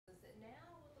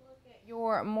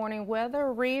Your morning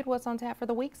weather, Reed, what's on tap for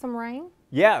the week? Some rain?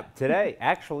 Yeah, today,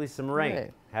 actually some rain.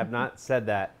 Good. Have not said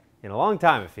that in a long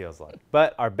time, it feels like.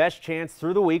 But our best chance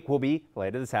through the week will be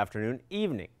later this afternoon,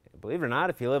 evening. Believe it or not,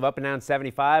 if you live up and down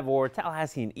 75 or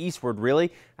Tallahassee and eastward,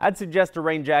 really, I'd suggest a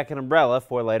rain jacket and umbrella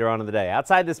for later on in the day.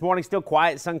 Outside this morning, still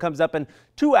quiet. Sun comes up in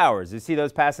 2 hours. You see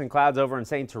those passing clouds over in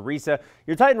St. Teresa.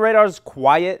 Your Titan radar's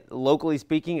quiet, locally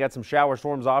speaking. You got some shower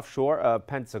storms offshore of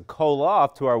Pensacola.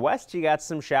 Off to our west, you got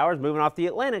some showers moving off the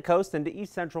Atlantic coast into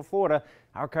east central Florida.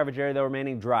 Our coverage area, though,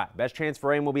 remaining dry. Best chance for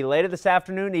rain will be later this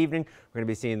afternoon, evening. We're going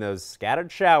to be seeing those scattered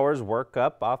showers work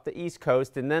up off the east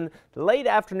coast, and then late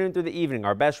afternoon through the evening,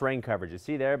 our best rain coverage. You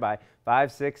see there by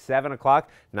 5, 6, 7 o'clock.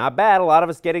 Not bad. A lot of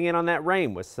us getting in on that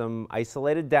rain with some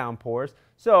isolated downpours.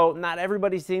 So not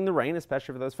everybody's seeing the rain,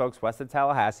 especially for those folks west of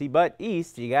Tallahassee, but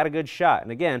east, you got a good shot.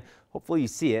 And again, hopefully you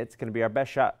see it. It's going to be our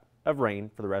best shot of rain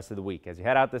for the rest of the week. As you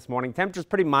head out this morning, temperature's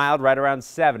pretty mild, right around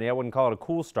 70. I wouldn't call it a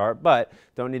cool start, but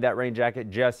don't need that rain jacket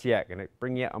just yet. Going to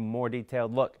bring you a more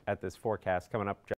detailed look at this forecast coming up.